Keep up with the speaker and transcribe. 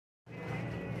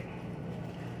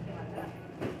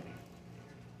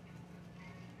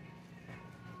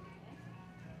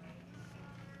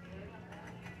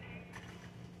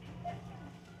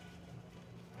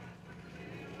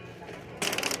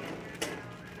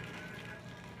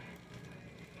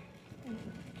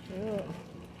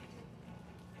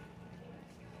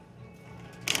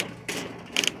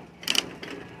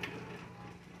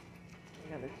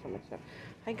stuff.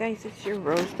 Hi guys, it's your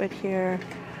Rosebud here.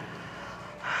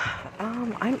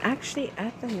 I'm actually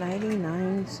at the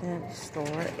 99-cent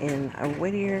store in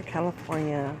Whittier,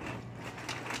 California.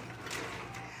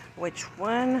 Which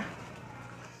one?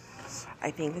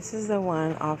 I think this is the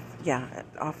one off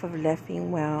of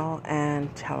Leffingwell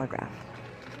and Telegraph.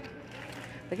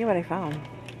 Look at what I found.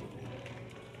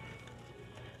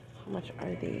 How much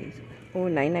are these? Oh,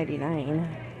 $9.99.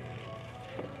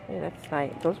 Hey, that's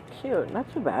nice. Those are cute.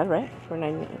 Not too bad, right? For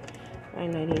 $9.99.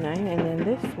 And then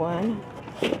this one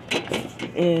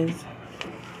is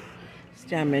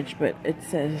damaged, but it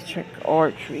says trick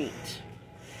or treat.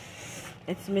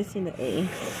 It's missing the A.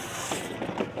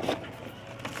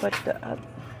 But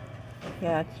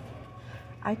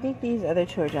I think these other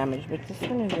two are damaged, but this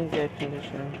one is in good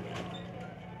condition.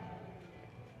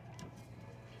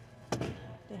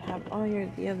 They have all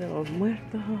the other little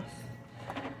muertos.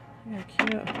 They're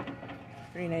cute.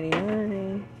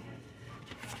 $3.99.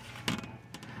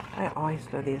 I always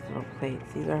love these little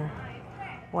plates. These are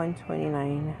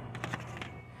 $1.29.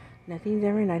 Nothing's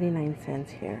ever 99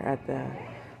 cents here at the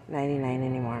 99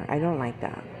 anymore. I don't like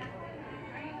that.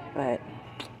 But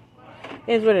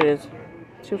it is what it is.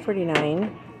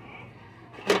 $2.49.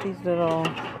 These little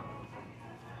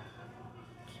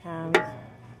cans.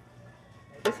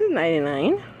 This is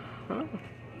 99. Oh.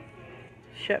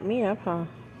 Shut me up, huh?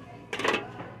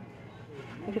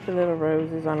 Look at the little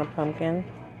roses on a pumpkin.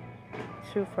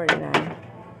 $2.49.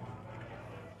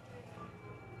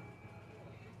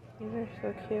 These are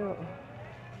so cute.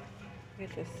 Look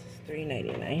at this.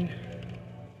 $3.99.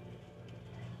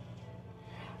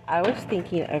 I was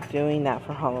thinking of doing that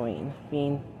for Halloween,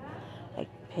 being like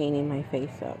painting my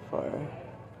face up for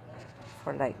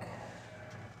like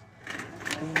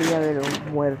Dia de los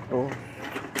Muertos.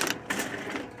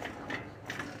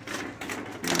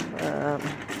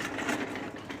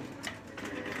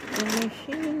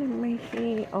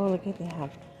 Oh, look at they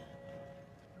have.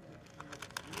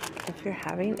 If you're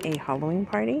having a Halloween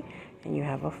party and you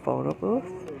have a photo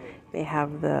booth, they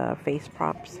have the face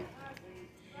props.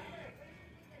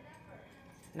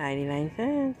 99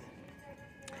 cents.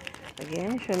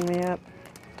 Again, shut me up.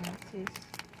 What's these?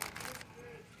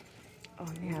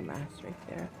 Oh, they have masks right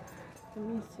there. Let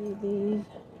me see these.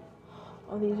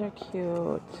 Oh, these are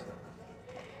cute.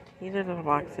 These are little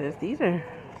boxes. These are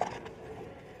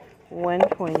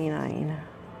 $1.29.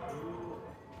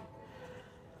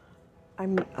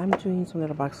 I'm doing some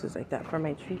little boxes like that for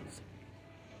my treats.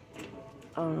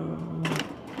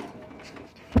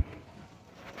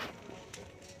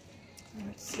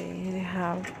 Let's see, they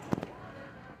have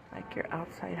like your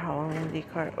outside Halloween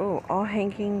decor. Oh, all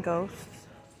hanging ghosts.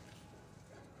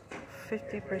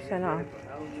 50% off.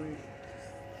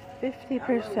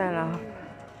 50% off.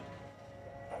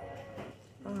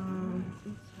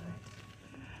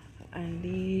 And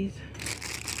these.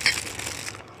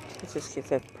 This is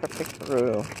cute. It's perfect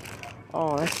Peru.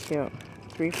 Oh, that's cute.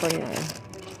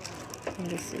 $3.49. And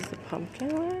this is the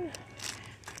pumpkin one.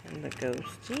 And the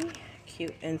ghosty.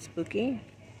 Cute and spooky.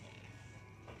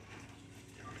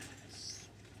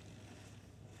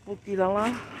 Spooky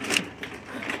Lala.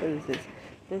 What is this?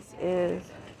 This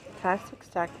is plastic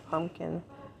stacked pumpkin.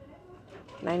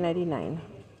 $9.99.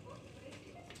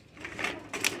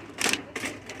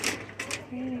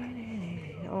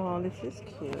 Oh, this is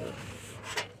cute.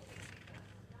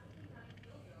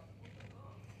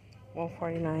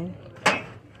 $1.49.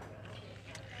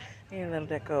 And a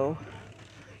little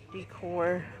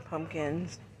decor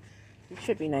pumpkins. It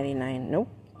should be $99. Nope,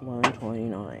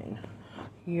 $1.29.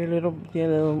 Your little Dia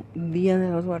de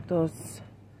los Muertos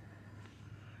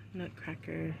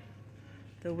Nutcracker,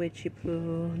 the Witchy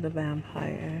Poo, the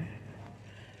vampire.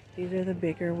 These are the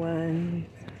bigger ones.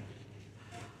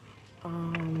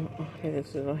 Okay,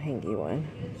 this little hangy one.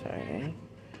 Sorry.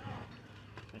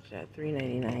 What's that?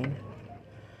 $3.99.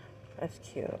 That's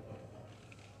cute.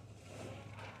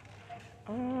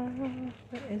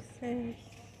 What is this?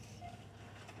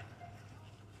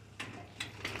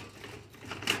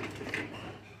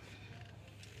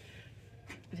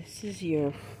 This is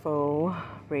your faux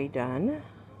Rae Dunn.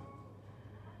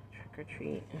 Trick or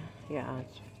treat. Yeah,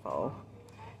 it's faux.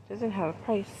 Doesn't have a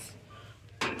price.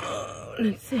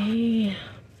 Let's see.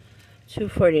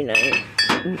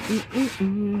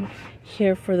 $2.49.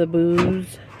 Here for the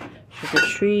booze. Trick or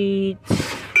treat.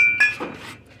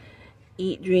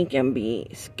 Eat, drink, and be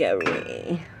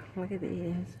scary. Look at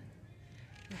these.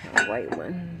 They have white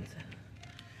ones.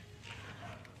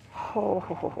 Ho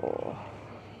ho ho ho.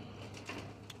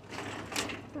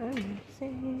 Let me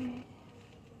see.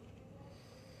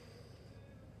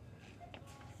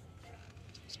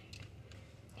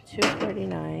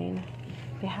 $2.49.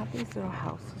 They have these little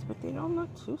houses, but they don't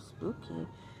look too spooky.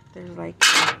 There's like,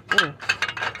 oh,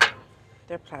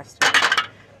 they're plastic.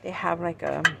 They have like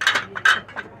a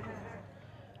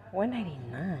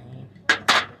 $1.99.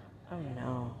 Oh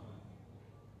no.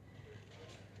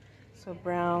 So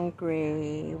brown,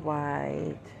 gray,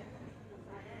 white,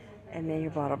 and then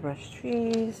your bottle brush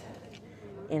trees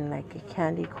in like a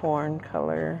candy corn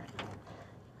color.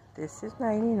 This is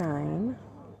 $99.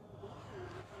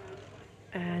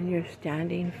 And your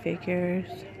standing figures.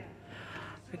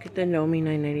 Look at the Nomi,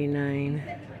 $9.99.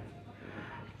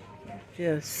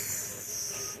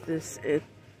 Just this is,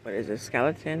 what is it?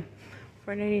 Skeleton,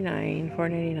 $4.99.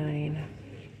 $4.99.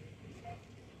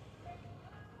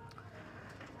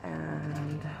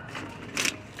 And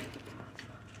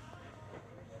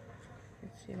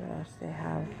let's see what else they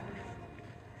have.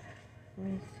 Let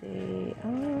me see.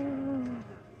 Oh,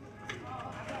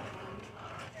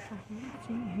 let's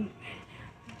see.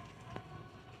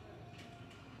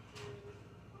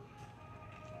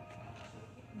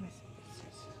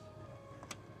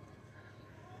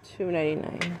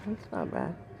 $2.99. That's not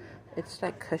bad. It's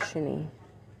like cushiony.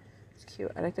 It's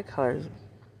cute. I like the colors,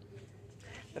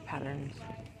 the patterns.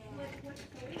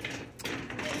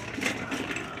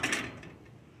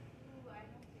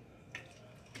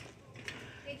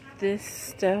 This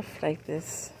stuff like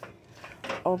this.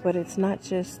 Oh, but it's not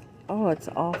just. Oh, it's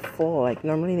all full. Like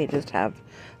normally they just have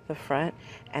the front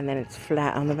and then it's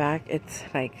flat on the back. It's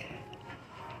like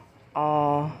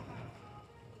all.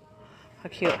 How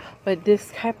cute. But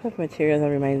this type of material that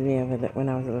reminds me of it when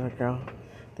I was a little girl.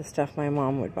 The stuff my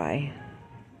mom would buy.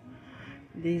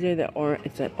 These are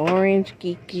it's an orange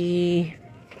geeky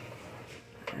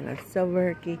and a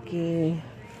silver geeky.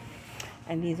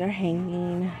 And these are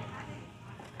hanging.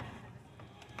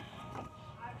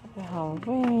 The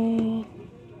Halloween.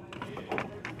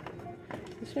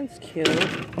 This one's cute.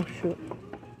 Oh shoot.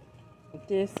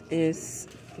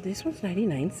 This one's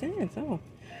 99 cents. Oh.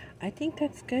 I think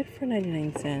that's good for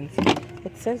 99 cents.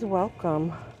 It says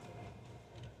welcome.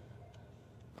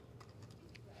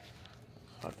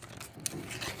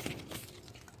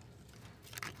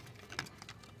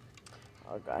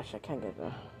 Oh gosh, I can't get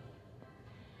the.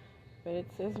 But it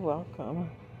says welcome.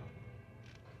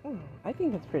 Oh, I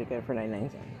think that's pretty good for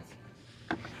 99 cents.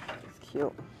 It's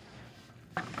cute.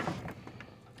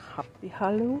 Happy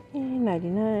Halloween,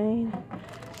 99.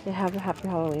 They have a Happy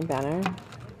Halloween banner.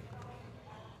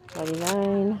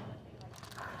 99.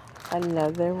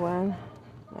 Another one,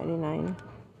 99.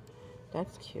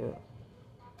 That's cute.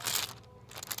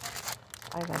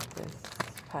 I like this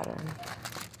pattern.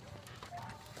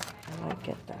 I might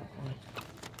get that one.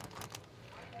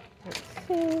 Let's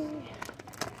see.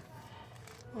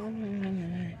 Oh,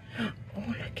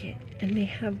 look it. And they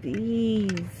have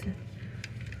these.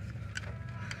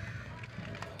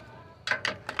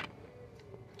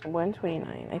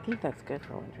 $129. I think that's good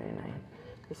for $129.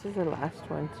 This is the last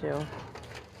one too.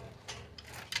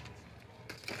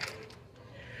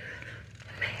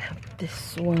 I have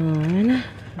this one.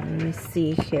 Let me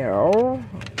see here.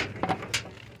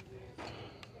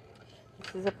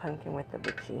 This is a pumpkin with the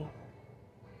witchy.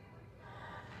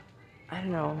 I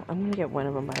don't know. I'm gonna get one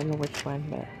of them, but I don't know which one.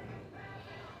 But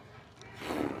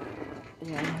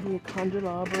yeah, the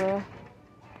candelabra.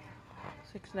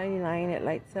 $6.99. It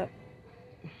lights up.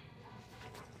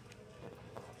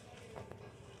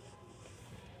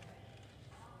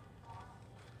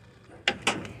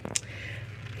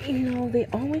 You know, they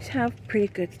always have pretty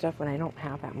good stuff when I don't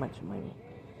have that much money.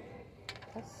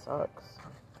 That sucks.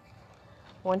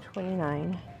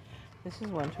 $129. This is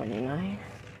 $129.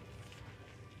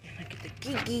 Look at the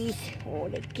kitties. Oh,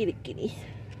 the kitties.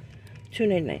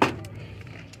 $2.99.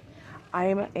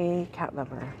 I'm a cat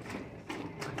lover.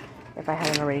 If I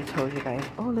haven't already told you guys.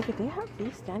 Oh, look at, they have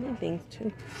these standing things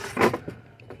too.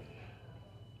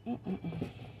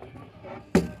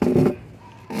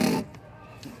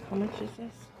 How much is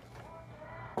this?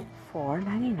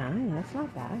 $4.99. That's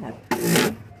not bad.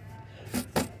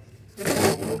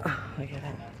 Oh, look at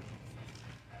that.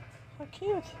 How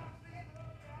cute.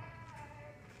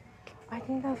 I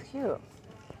think that's cute.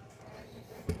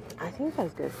 I think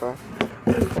that's good for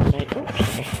 $4.99.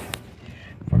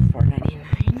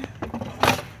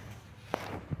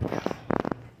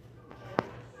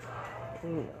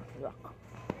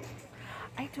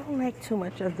 I don't like too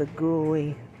much of the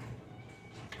gooey,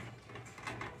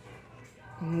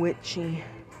 witchy,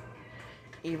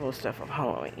 evil stuff of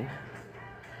Halloween.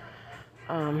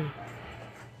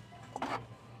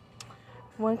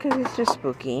 One, because it's just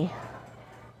spooky.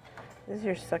 This is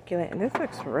your succulent, and this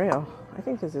looks real. I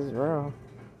think this is real.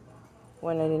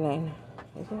 $1.99.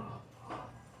 Is it?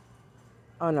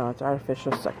 Oh no, it's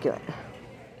artificial succulent.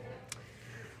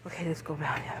 Okay, let's go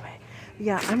back the other way.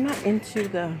 Yeah, I'm not into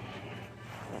the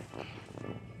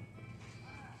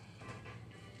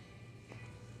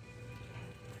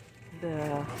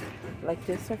like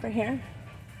this over here.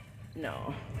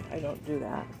 No, I don't do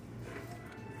that.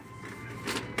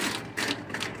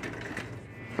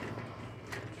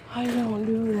 I don't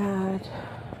do that.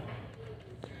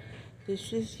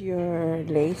 This is your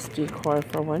lace decor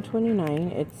for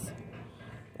 $129. It's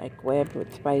like web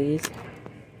with Spideys.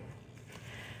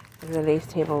 The lace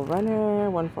table runner,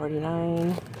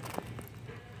 $149.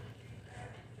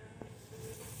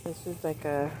 This is like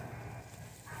a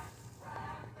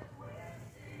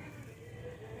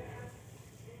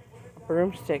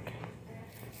broomstick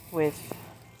with,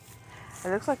 it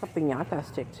looks like a piñata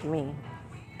stick to me.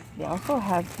 They also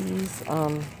have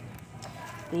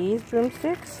these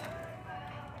broomsticks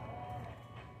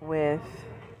with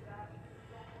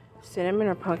cinnamon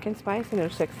or pumpkin spice, and they're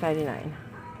 $6.99.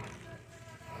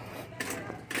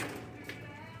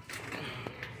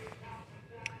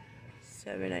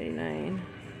 $7.99.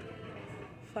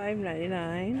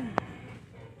 $5.99.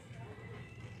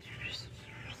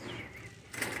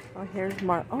 Oh, here's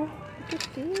more. Oh, look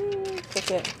at these.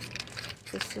 Look at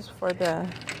this is for the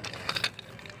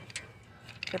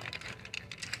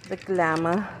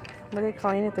glamour. What are they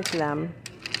calling it? The glam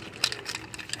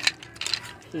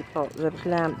people. The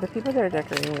people that are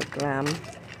decorating with glam,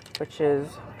 which is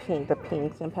pink, the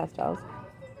pinks and pastels.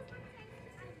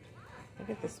 Look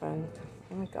at this one.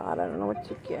 Oh my god, I don't know what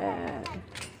to get.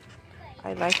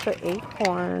 I like the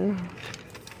acorn.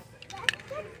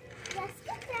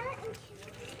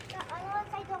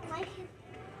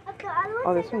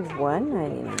 Oh, this one's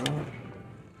 $1.99.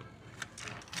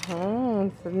 Oh,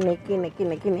 it's Nikki.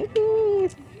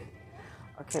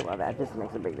 Okay, well, that just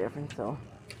makes a big difference, so.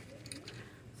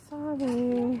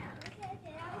 Sorry.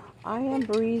 I am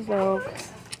Breeze Oak.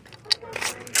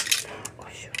 Oh,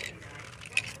 shoot.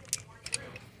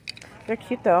 They're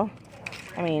cute, though.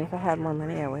 I mean, if I had more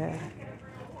money, I would.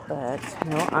 But,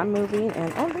 no, I'm moving,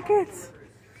 and oh, look at it.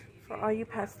 For all you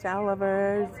pastel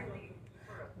lovers,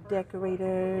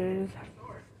 decorators,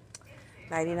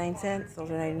 99 cents. Those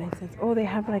are 99 cents. Oh, they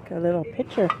have like a little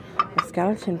picture, a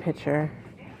skeleton picture.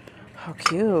 How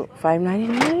cute.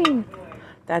 $5.99.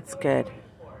 That's good.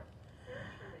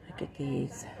 Look at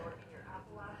these.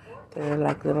 They're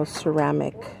like little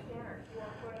ceramic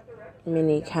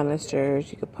mini canisters.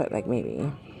 You could put like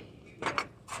maybe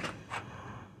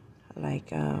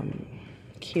like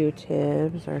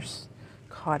Q-tips or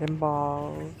cotton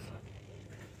balls.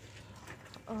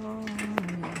 Oh,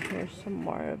 here's some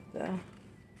more of the, I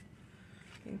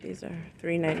think these are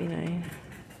 $3.99.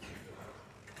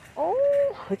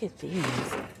 Oh, look at these.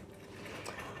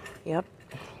 Yep.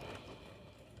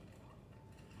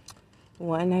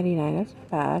 $1.99, that's not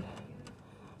bad.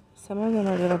 Some of them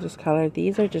are a little discolored.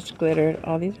 These are just glittered.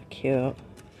 Oh, these are cute.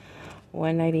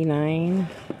 $1.99.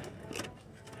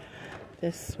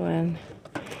 This one,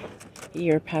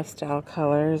 your pastel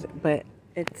colors, but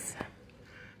it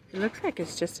looks like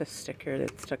it's just a sticker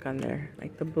that's stuck on there,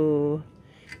 like the boo,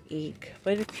 eek.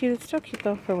 But it's cute. It's still cute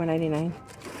though for $1.99.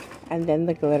 And then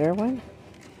the glitter one.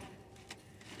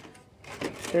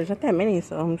 There's not that many,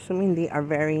 so I'm assuming they are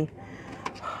very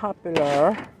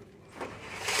popular.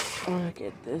 Oh, look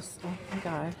at this. Oh my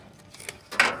god.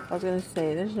 I was gonna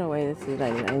say, there's no way this is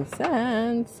 99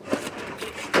 cents.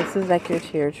 This is like your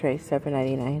tier tray,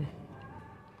 $7.99.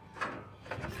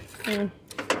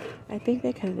 I think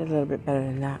they could have done a little bit better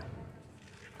than that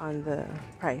on the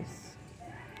price.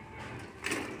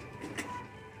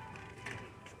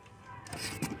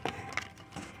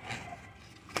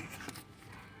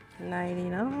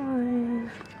 $99.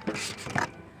 This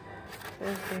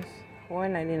is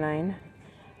 $1.99.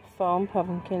 Foam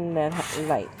pumpkin LED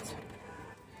light.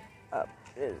 Up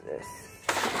is this.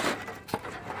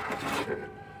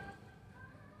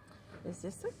 Is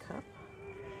this a cup?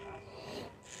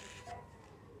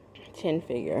 Tin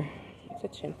figure. It's a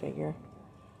tin figure.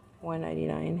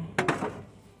 $1.99.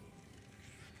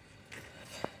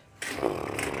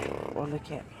 Oh,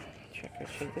 look at trick or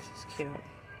treat. This is cute.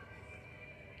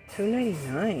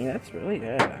 $2.99. That's really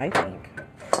good, I think.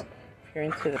 If you're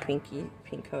into the pink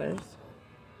colors.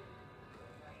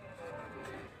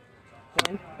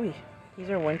 These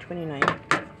are $1.29.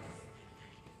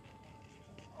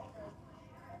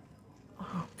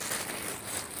 Oh,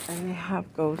 and they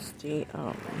have ghosty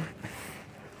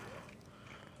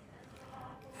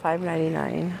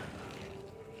 $5.99.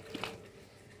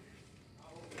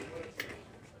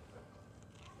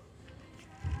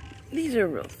 These are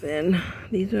real thin.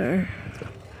 These are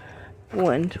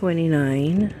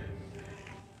 $1.29.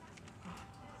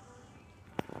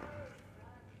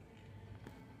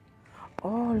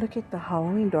 look at the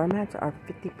Halloween doormats are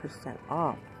 50%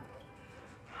 off.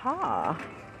 Ha!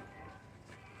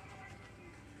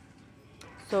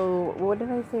 So what did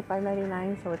I say?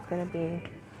 $5.99. So it's gonna be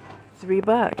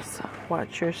 $3.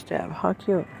 Watch your step. How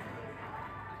cute!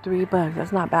 $3.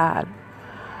 That's not bad.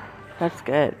 That's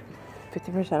good.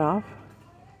 50% off.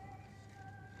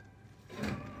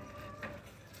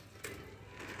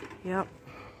 Yep.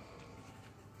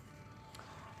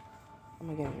 I'm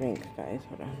gonna get a drink, guys.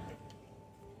 Hold on.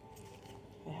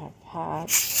 They have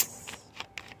hats.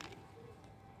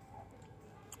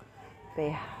 They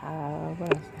have,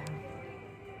 what else?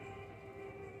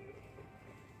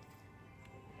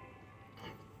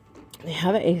 They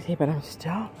have an AC, but I'm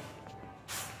still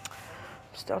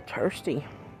thirsty.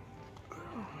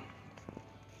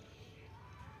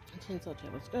 Tinsel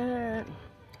table skirt,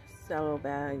 cello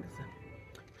bags,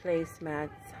 placemats.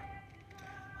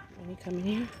 Any come in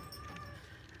here?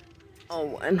 Oh,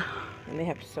 one. And they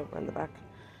have silver in the back.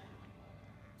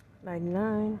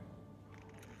 $99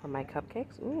 for my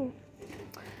cupcakes. Ooh.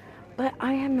 But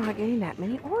I am not getting that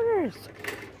many orders.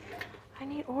 I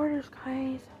need orders,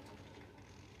 guys.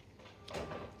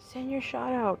 Send your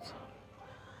shout outs.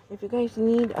 If you guys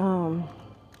need, oh,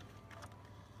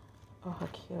 how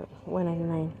cute.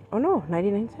 $1.99. Oh no,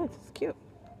 99 cents. It's cute.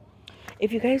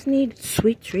 If you guys need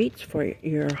sweet treats for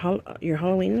your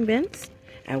Halloween events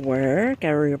at work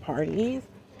or your parties,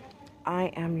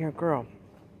 I am your girl.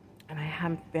 And I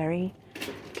have very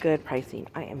good pricing.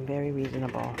 I am very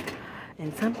reasonable.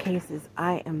 In some cases,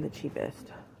 I am the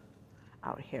cheapest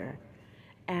out here.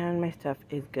 And my stuff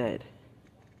is good.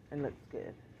 And looks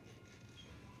good.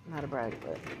 Not a brag,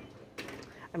 but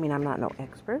I mean, I'm not no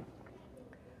expert,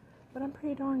 but I'm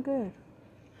pretty darn good.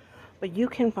 But you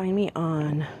can find me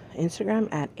on Instagram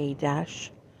at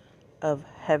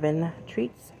 @A-of-Heaven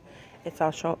Treats. It's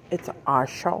also it's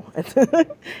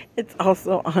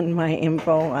also on my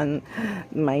info on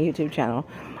my YouTube channel,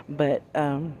 but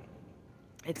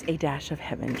it's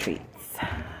 @of-Heaven Treats.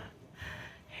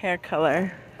 Hair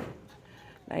color,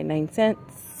 99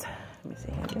 cents. Let me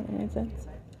see, 99 cents.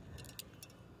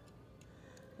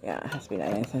 Yeah, it has to be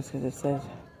 99 cents because it says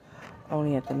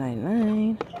only at the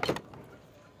 99.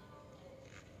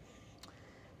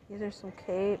 These are some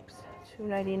capes,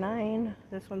 $2.99.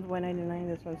 This one's $1.99.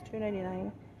 This one's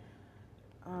 $2.99.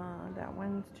 That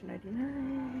one's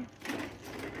 $2.99.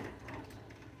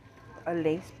 A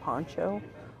lace poncho,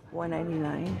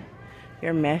 $1.99.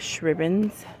 Your mesh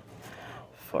ribbons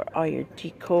for all your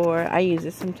decor. I use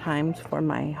this sometimes for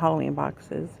my Halloween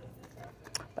boxes.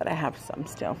 But I have some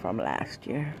still from last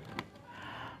year.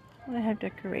 I have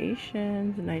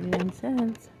decorations, 99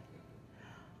 cents.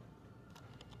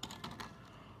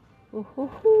 Ooh, hoo,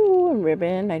 hoo. And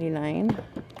ribbon, 99.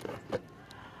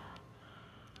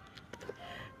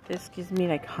 This gives me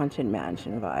like Haunted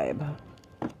Mansion vibe.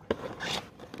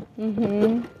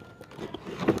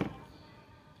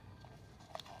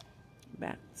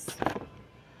 Bats.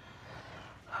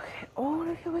 Okay. Oh,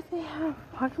 look at what they have.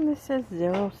 How come this says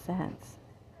 0 cents?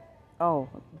 Oh,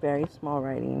 very small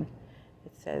writing.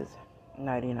 It says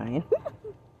 99.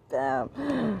 Damn.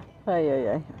 Ay, ay,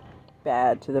 ay.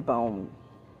 Bad to the bone.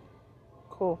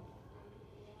 Cool.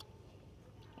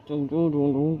 Dun, dun,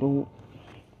 dun, dun, dun.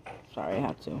 Sorry, I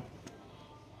have to.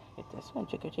 Get this one,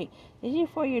 trick or treat. This is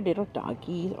for your little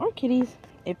doggies or kitties.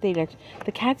 If they let you.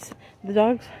 The cats, the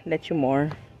dogs let you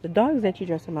more. The dogs let you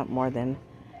dress them up more than.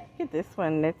 Look at this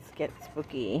one. Let's get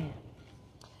spooky.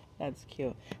 That's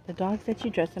cute. The dogs let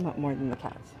you dress them up more than the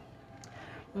cats.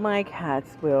 My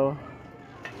cats will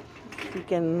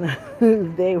freaking,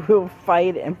 they will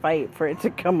fight and fight for it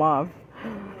to come off.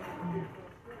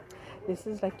 This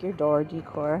is like your door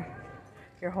decor,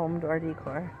 your home door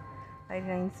decor.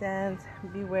 99 cents.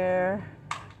 Beware.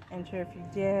 Enter if you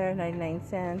dare. 99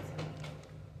 cents.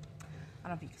 I don't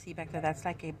know if you can see back there. That's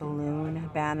like a balloon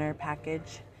banner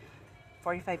package.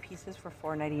 45 pieces for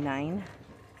 $4.99.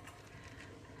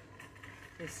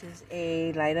 This is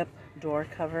a light up door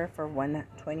cover for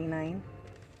 $1.29.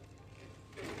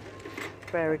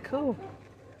 Very cool.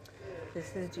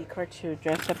 This is decor to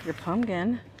dress up your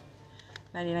pumpkin.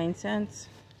 99 cents.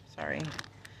 Sorry.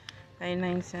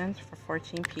 99 cents for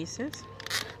 14 pieces.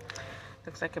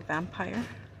 Looks like a vampire.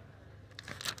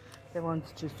 They want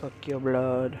to suck your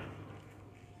blood.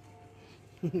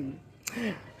 Again.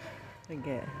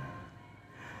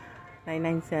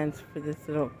 99 cents for this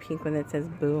little pink one that says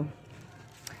boo.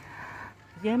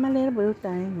 Yeah, my little boo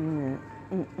thing.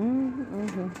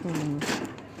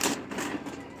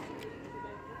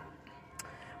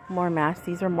 More masks.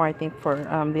 These are more, I think, for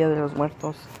the other Los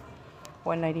Muertos.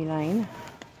 $1.99.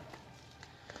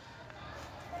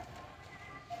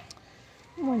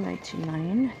 $1.99.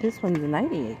 $1.89. This one's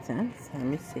 98 cents. Let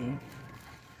me see.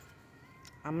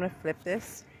 I'm gonna flip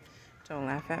this. Don't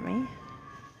laugh at me.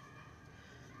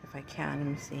 If I can, let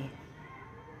me see.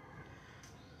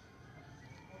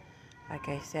 Like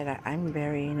I said, I'm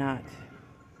very not.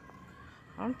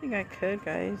 I don't think I could,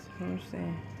 guys. Let me see.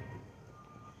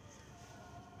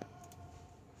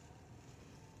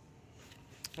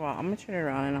 Well, I'm gonna turn it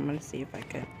around and I'm gonna see if I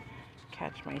could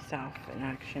catch myself in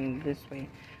action this way.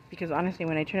 Because honestly,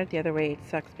 when I turn it the other way, it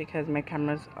sucks because my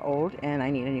camera's old and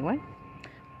I need a new one.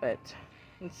 But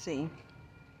let's see.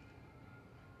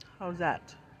 How's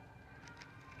that?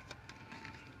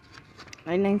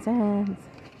 99 cents.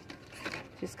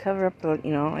 Just cover up the,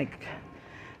 you know, like,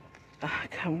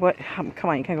 come on,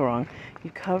 you can't go wrong.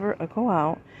 You go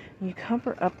out, and you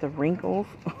cover up the wrinkles.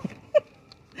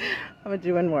 I'm gonna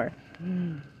do one more.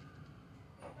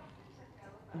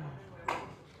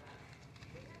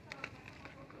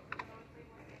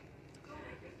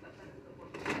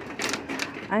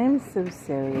 I am so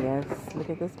serious. Look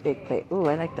at this big plate. Ooh,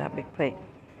 I like that big plate.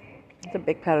 It's a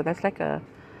big platter. That's like a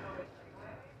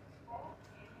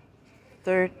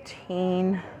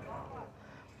 13.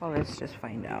 Well, let's just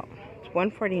find out. It's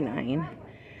 $1.49.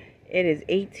 It is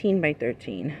 18 by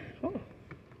 13. Oh,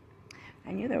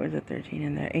 I knew there was a 13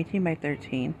 in there. 18 by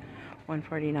 13.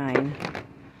 $1.49.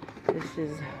 This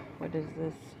is, what is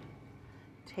this?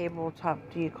 Tabletop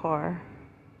decor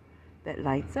that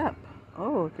lights up.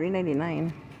 Oh,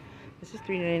 $3.99. This is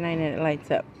 $3.99 and it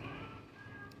lights up.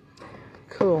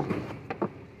 Cool.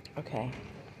 Okay.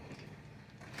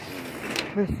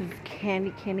 This is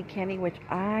candy, which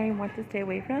I want to stay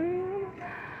away from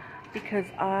because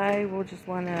I will just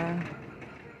want to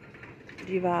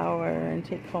devour and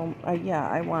take home. Yeah,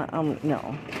 I want,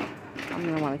 no. I'm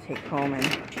going to want to take home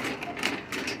and,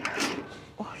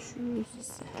 oh,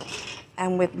 shoes.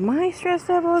 And with my stress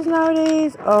levels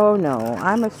nowadays, oh no,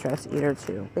 I'm a stress eater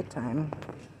too, big time.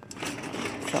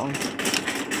 So,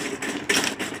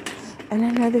 and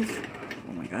then there's,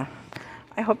 oh my god.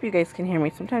 I hope you guys can hear me.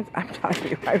 Sometimes I'm telling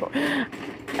you,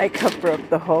 I cover up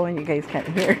the hole and you guys can't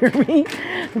hear me.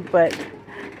 But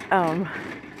I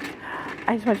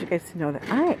just want you guys to know that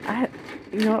I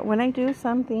you know, when I do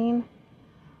something,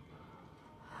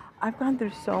 I've gone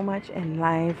through so much in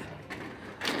life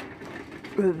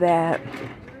that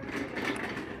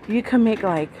you can make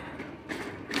like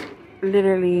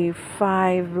literally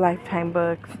 5 Lifetime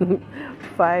books,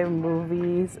 5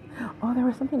 movies. Oh, there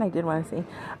was something I did want to see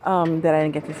that I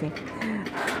didn't get to see.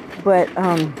 But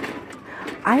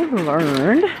I've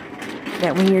learned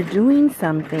that when you're doing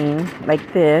something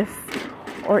like this,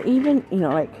 or even, you know,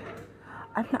 like,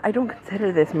 I don't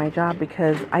consider this my job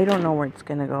because I don't know where it's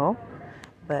going to go.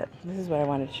 But this is what I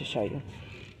wanted to show you.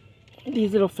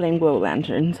 These little flame glow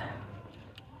lanterns.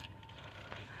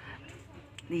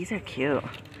 These are cute.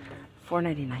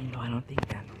 $4.99 though. I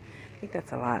think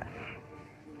that's a lot.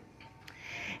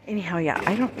 Anyhow, yeah,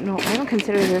 I don't know. I don't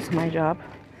consider this my job.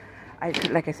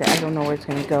 Like I said, I don't know where it's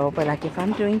gonna go. But like if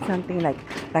I'm doing something like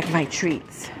my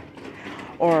treats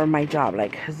or my job,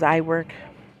 like, cause I work.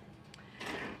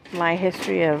 My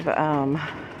history of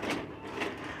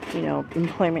you know,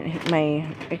 employment, my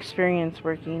experience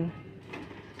working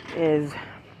is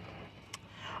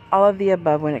all of the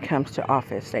above when it comes to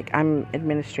office. Like I'm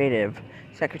administrative,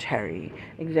 secretary,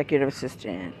 executive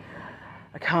assistant,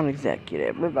 account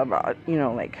executive, blah blah blah, you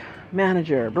know, like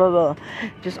manager, blah blah,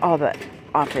 just all the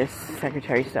office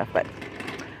secretary stuff. But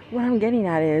what I'm getting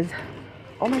at is,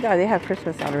 oh my god, they have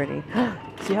Christmas already.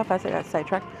 See how fast I got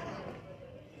sidetracked?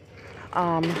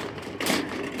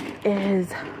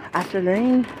 Is after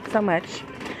learning so much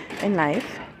in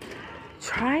life,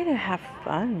 try to have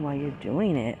fun while you're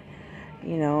doing it.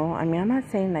 You know, I mean, I'm not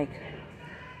saying like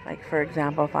for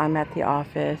example, if I'm at the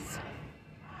office,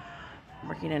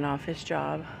 working an office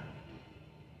job,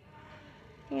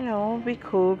 you know, be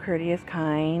cool, courteous,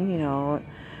 kind, you know,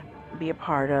 be a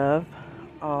part of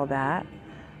all that.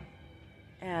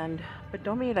 But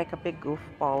don't be like a big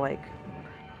goofball, like,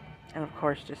 and of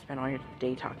course just spend all your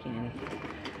day talking and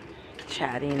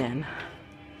chatting and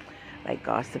like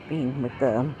gossiping with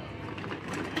the,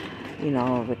 you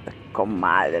know, with the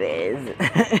comadres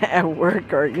at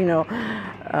work, or, you know,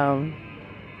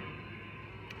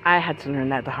 I had to learn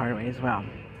that the hard way as well.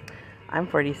 I'm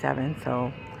 47,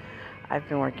 so I've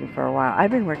been working for a while.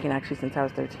 I've been working actually since I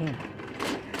was 13.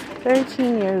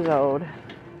 13 years old.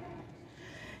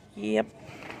 Yep.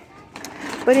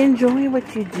 But enjoy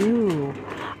what you do.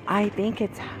 I think,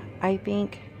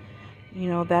 you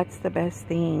know, that's the best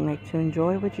thing. Like, to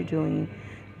enjoy what you're doing.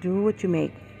 Do what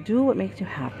makes you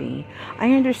happy.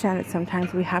 I understand that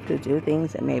sometimes we have to do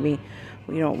things that maybe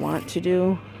we don't want to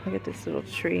do. Look at this little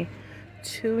tree.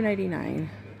 $2.99.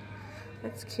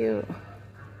 That's cute.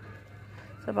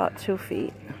 It's about 2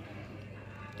 feet.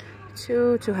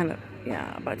 200,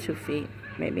 yeah, about 2 feet,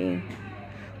 maybe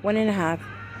 1.5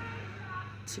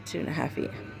 to 2.5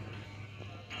 feet.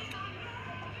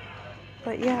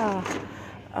 But yeah,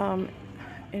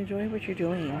 enjoy what you're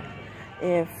doing.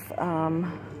 If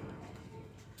I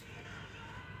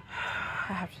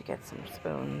have to get some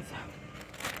spoons.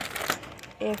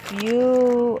 If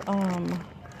you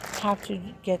have to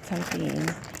get something,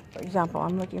 for example,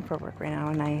 I'm looking for work right now,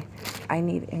 and I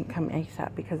need income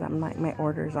ASAP because I'm like, my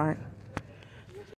orders aren't